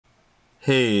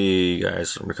Hey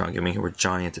guys, Recon Gaming here with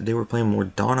Johnny, and today we're playing more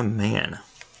Dawn of Man.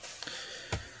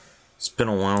 It's been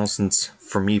a while since,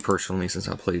 for me personally, since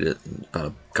I played it,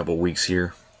 about a couple weeks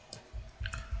here.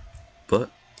 But,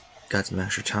 got some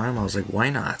extra time, I was like, why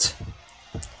not?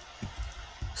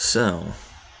 So,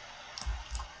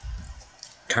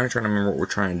 kind of trying to remember what we're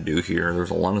trying to do here.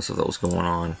 There's a lot of stuff that was going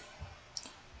on.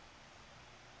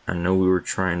 I know we were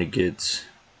trying to get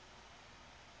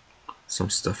some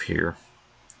stuff here.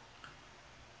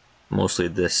 Mostly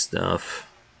this stuff.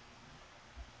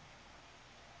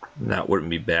 That wouldn't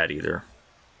be bad either.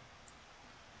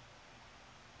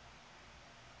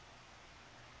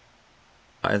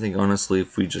 I think honestly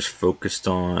if we just focused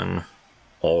on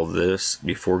all this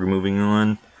before moving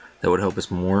on, that would help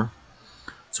us more.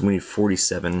 So we need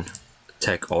 47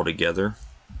 tech altogether,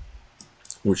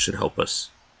 which should help us.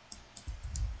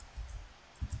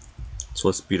 So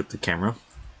let's speed up the camera.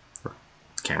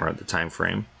 The time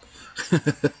frame.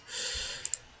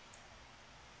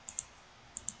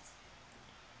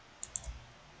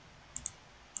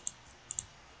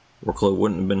 Workload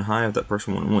wouldn't have been high if that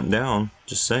person wouldn't went down.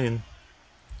 Just saying.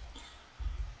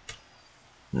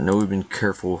 I know we've been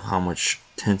careful how much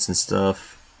tents and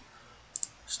stuff.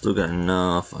 Still got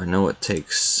enough. I know it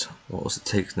takes, what does it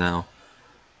take now?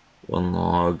 1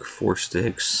 log, 4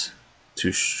 sticks,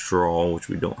 2 straw, which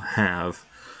we don't have,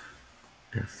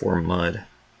 and 4 mud.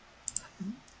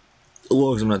 The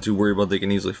logs I'm not too worried about, they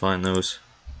can easily find those.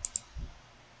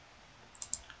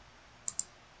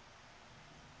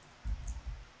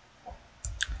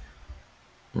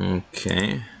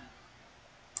 Okay.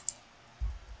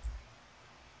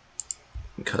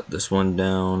 Cut this one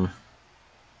down.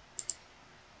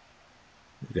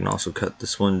 We can also cut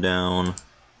this one down,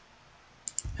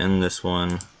 and this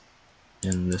one,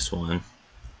 and this one.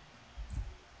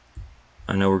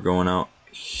 I know we're going out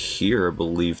here, I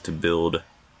believe, to build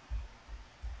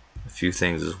a few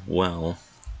things as well.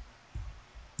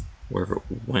 Wherever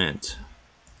it went.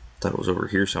 I thought it was over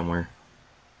here somewhere.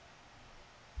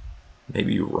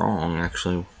 Maybe wrong,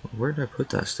 actually. Where did I put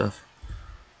that stuff?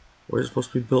 Where is it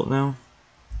supposed to be built now?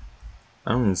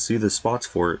 I don't even see the spots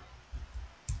for it.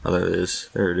 Oh, there it is.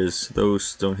 There it is. Those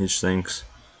Stonehenge things.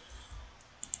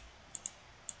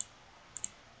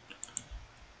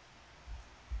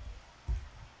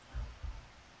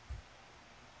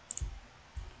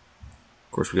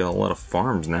 Of course, we got a lot of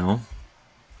farms now.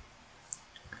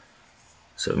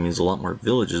 So it means a lot more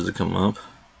villages to come up.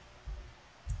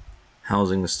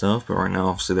 Housing and stuff, but right now,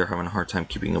 obviously, they're having a hard time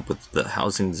keeping up with the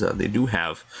housings that they do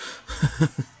have.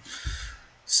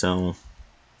 So,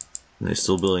 they're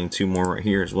still building 2 more right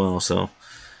here as well. So,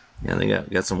 yeah, they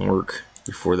got some work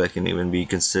before that can even be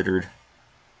considered.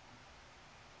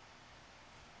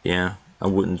 Yeah, I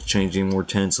wouldn't change any more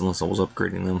tents unless I was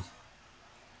upgrading them.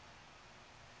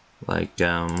 Like,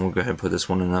 we'll go ahead and put this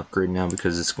one in upgrade now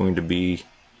because it's going to be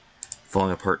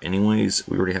falling apart anyways.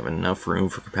 We already have enough room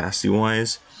for capacity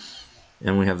wise,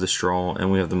 and we have the straw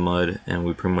and we have the mud, and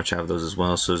we pretty much have those as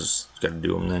well, so just gotta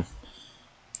do them then.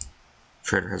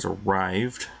 Trader has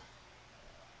arrived.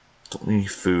 Don't need any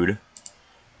food.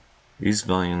 He's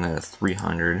valuing that at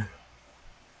 300.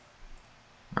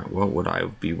 Alright, what would I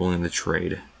be willing to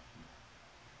trade?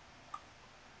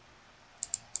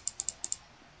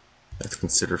 Let's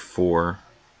consider 4.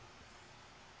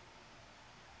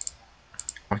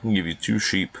 I can give you 2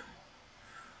 sheep.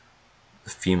 The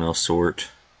female sort.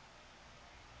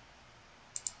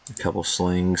 A couple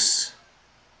slings.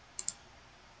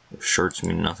 Shirts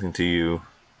mean nothing to you.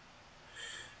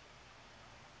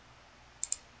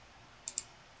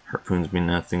 Harpoons mean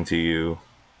nothing to you.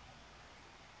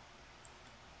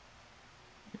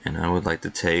 And I would like to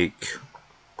take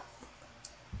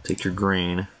your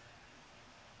grain.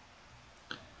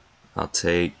 I'll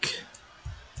take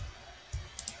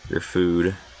your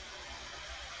food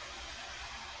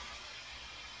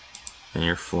and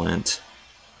your flint.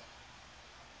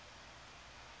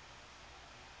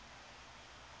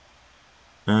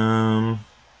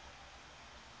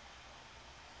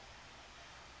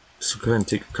 So go ahead and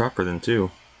take your copper then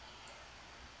too.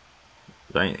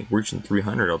 I ain't reaching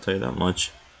 300, I'll tell you that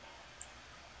much.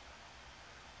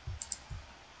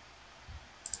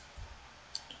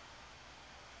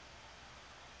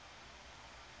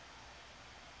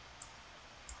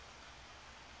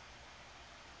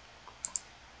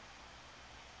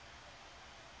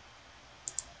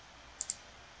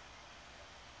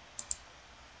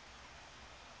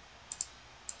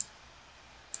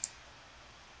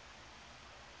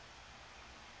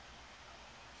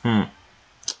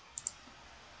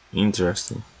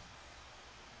 Interesting.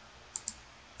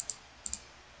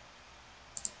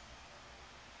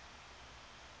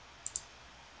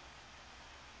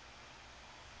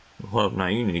 hold up, now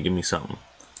you need to give me something.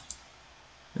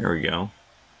 There we go.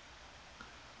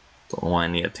 Don't know why I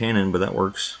need a tannin, but that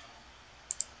works.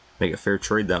 Make a fair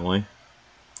trade that way.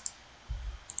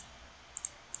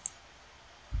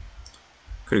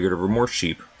 Could have got over more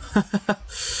sheep.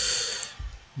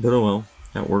 But oh well,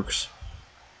 that works.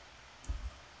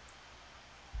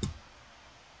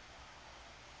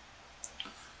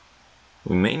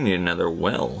 We may need another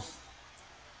well.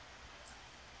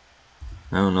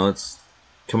 I don't know, it's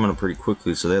coming up pretty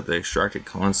quickly, so they have to extract it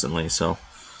constantly, so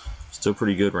still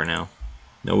pretty good right now.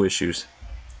 No issues.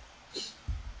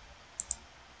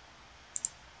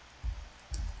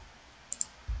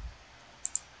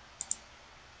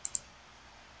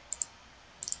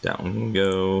 That one can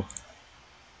go.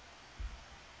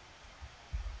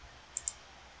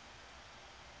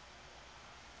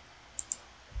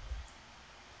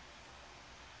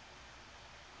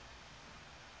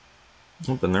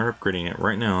 Oh, and they're upgrading it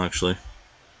right now, actually.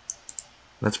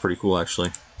 That's pretty cool,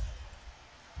 actually.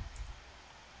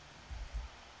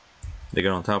 They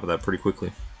got on top of that pretty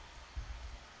quickly.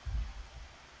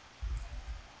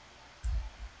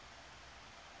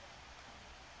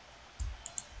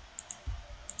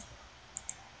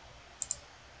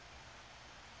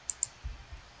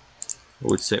 I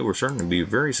would say we're starting to be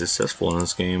very successful in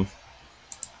this game,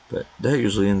 but that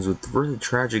usually ends with really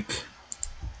tragic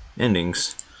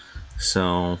endings, so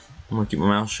I'm gonna keep my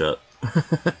mouth shut.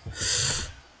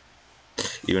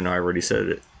 Even though I already said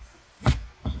it.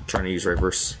 I'm trying to use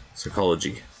reverse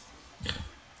psychology.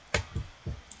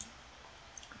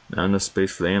 Not enough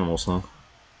space for the animals, huh?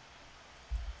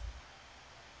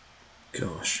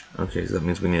 Gosh. Okay, so that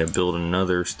means we need to build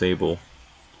another stable.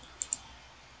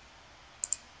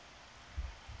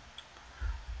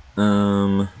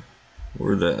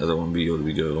 Where'd that other one be? Where did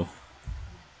we go?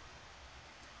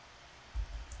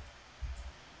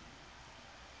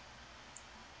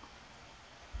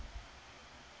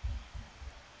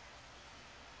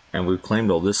 And we've claimed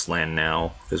all this land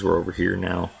now, because we're over here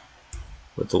now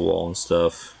with the wall and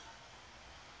stuff.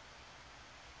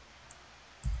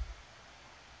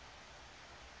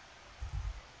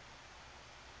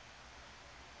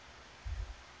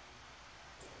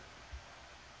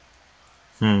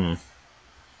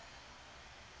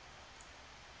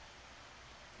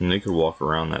 And they could walk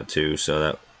around that too, so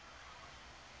that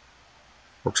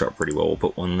works out pretty well. We'll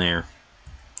put one there.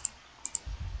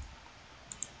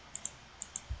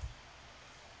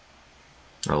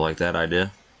 I like that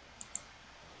idea.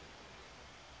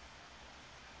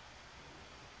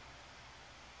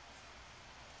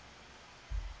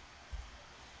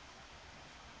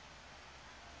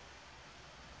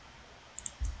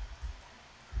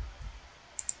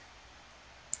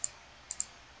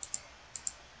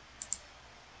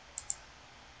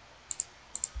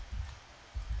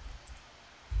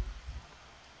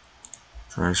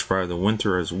 Trying to survive the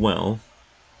winter as well.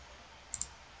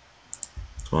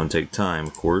 It's going to take time,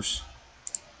 of course.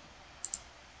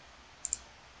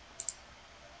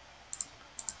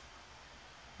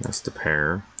 That's the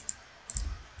pear.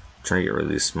 Trying to get rid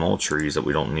of these small trees that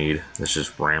we don't need. That's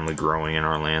just randomly growing in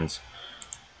our lands.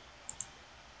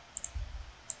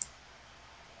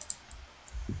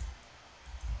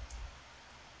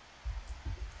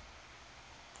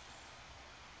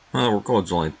 Well, the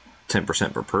workload's only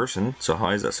 10% per person, so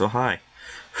how is that so high?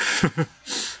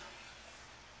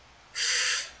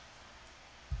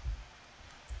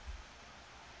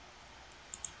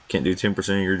 Can't do 10%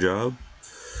 of your job?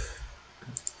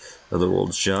 Other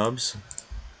world's jobs?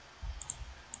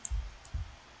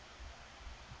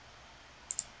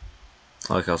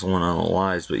 I like how someone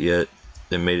unalives, but yet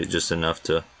they made it just enough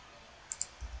to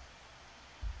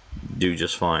do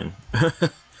just fine.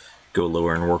 Go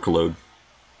lower in workload.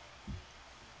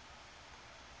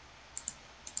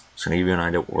 Just gonna give you an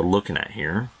idea what we're looking at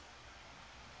here.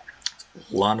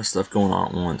 A lot of stuff going on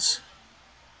at once.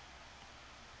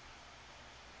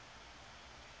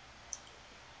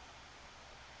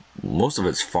 Most of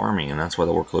it's farming, and that's why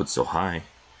the workload's so high.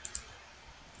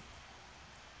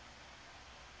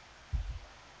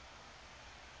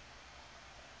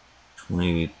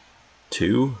 We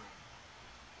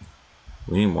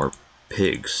need more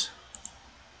pigs.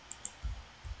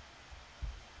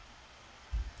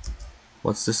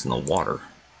 What's this in the water?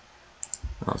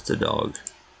 Oh, it's the dog.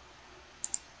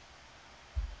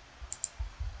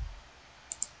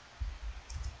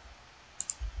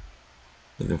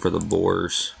 Looking for the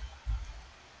boars.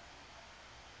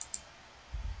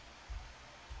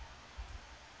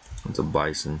 It's a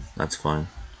bison. That's fine.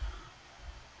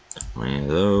 Any of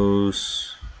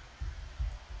those.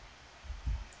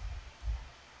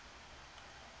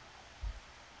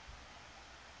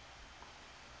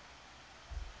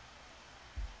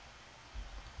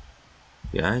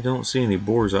 Yeah, I don't see any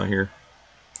boars out here.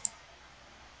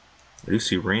 I do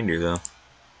see reindeer though.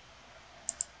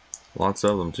 Lots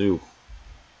of them too.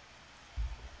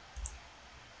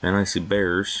 And I see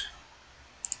bears.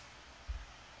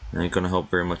 Ain't gonna help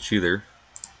very much either.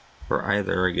 Or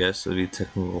either, I guess. That'd be a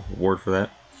technical word for that.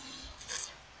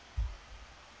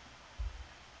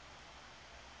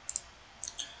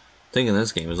 I think in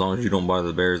this game, as long as you don't bother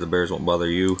the bears won't bother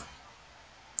you.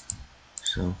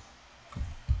 So,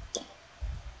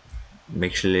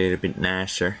 makes it a little bit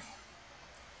nicer.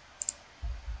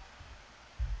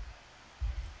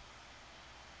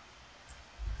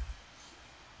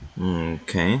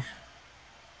 Okay.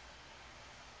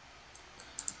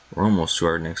 We're almost to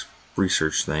our next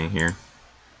research thing here.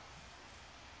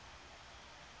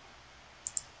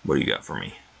 What do you got for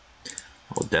me?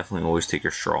 I'll definitely always take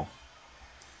your straw.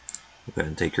 Go ahead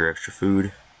and take your extra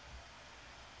food.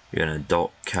 You got an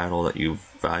adult cattle that you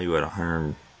value at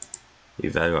 100.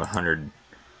 You value at 100.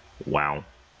 Wow,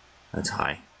 that's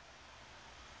high.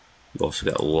 You also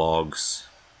got logs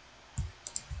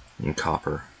and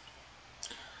copper.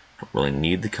 Don't really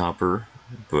need the copper,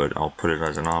 but I'll put it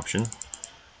as an option.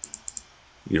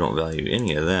 You don't value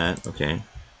any of that, okay.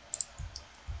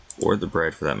 Or the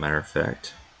bread for that matter of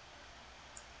fact.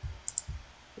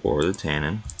 Or the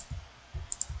tannin.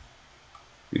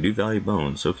 You do value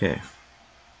bones, okay.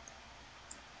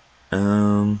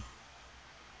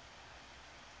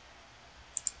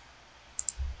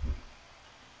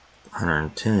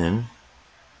 110.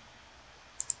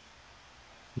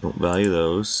 Don't value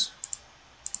those.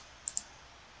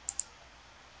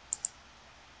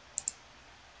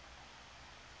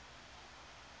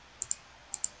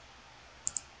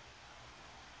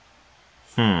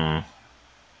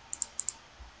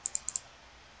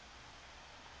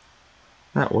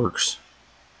 That works.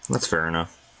 That's fair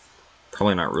enough.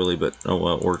 Probably not really, but oh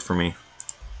well, it worked for me.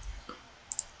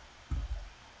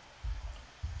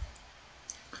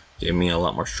 Gave me a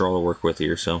lot more straw to work with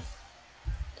here, so.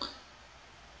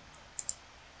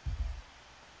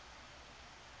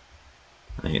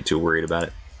 I ain't too worried about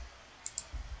it.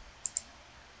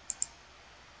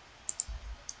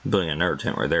 Building another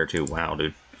tent right there too. Wow,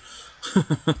 dude.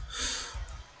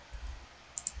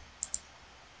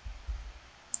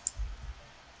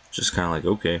 Just kind of like,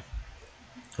 okay.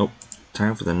 Oh,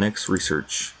 time for the next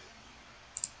research.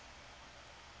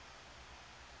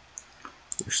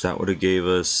 Wish that would have gave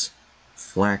us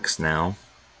flax now.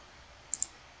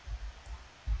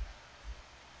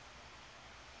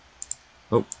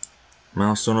 Oh,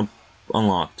 milestone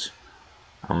unlocked.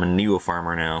 I'm a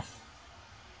Neofarmer now.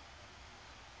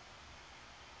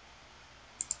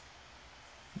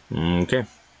 Okay.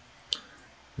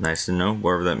 Nice to know,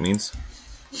 whatever that means.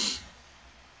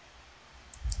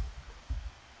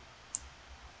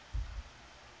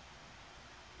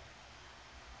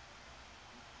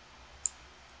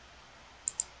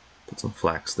 Put some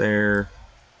flax there.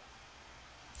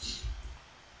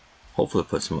 Hopefully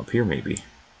put some up here maybe.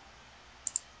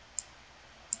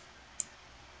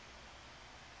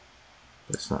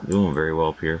 But it's not doing very well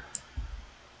up here.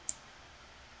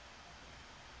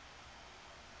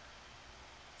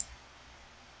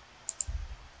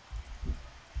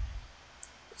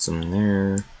 Put some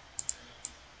there.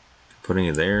 Putting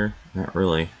it there? Not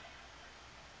really.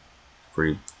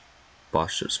 Pretty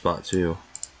botched up spot too.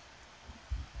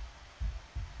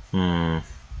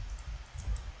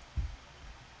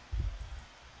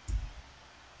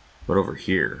 But over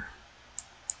here,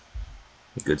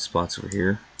 good spots over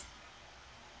here.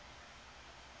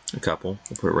 A couple.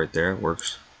 We'll put it right there. It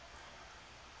works.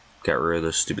 Got rid of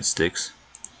those stupid sticks.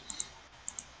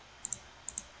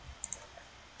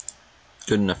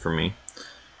 Good enough for me.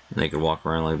 And they could walk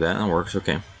around like that. That works.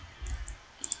 Okay.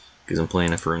 Gives them plenty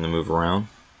enough room to move around.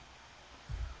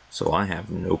 So I have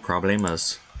no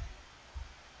problemas.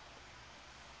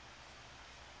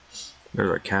 There's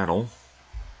our cattle.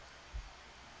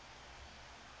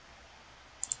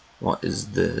 What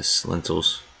is this?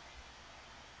 Lentils.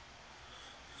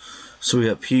 So we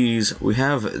got peas. We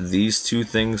have these two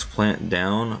things planted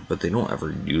down, but they don't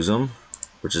ever use them,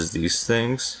 which is these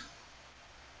things.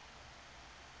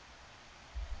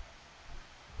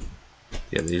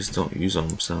 Yeah, they just don't use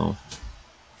them, so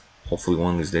hopefully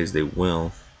one of these days they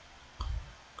will.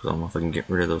 Because I don't know if I can get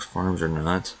rid of those farms or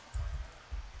not.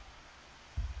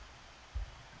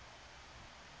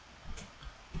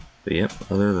 But yep,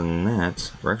 other than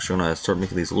that, we're actually going to start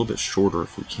making these a little bit shorter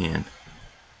if we can.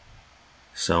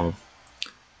 So,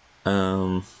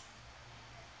 yeah,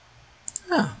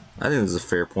 I think this is a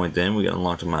fair point then. We got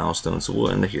unlocked a milestone, so we'll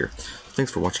end it here.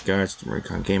 Thanks for watching, guys.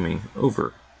 Recon Gaming,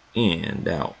 over and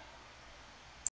out.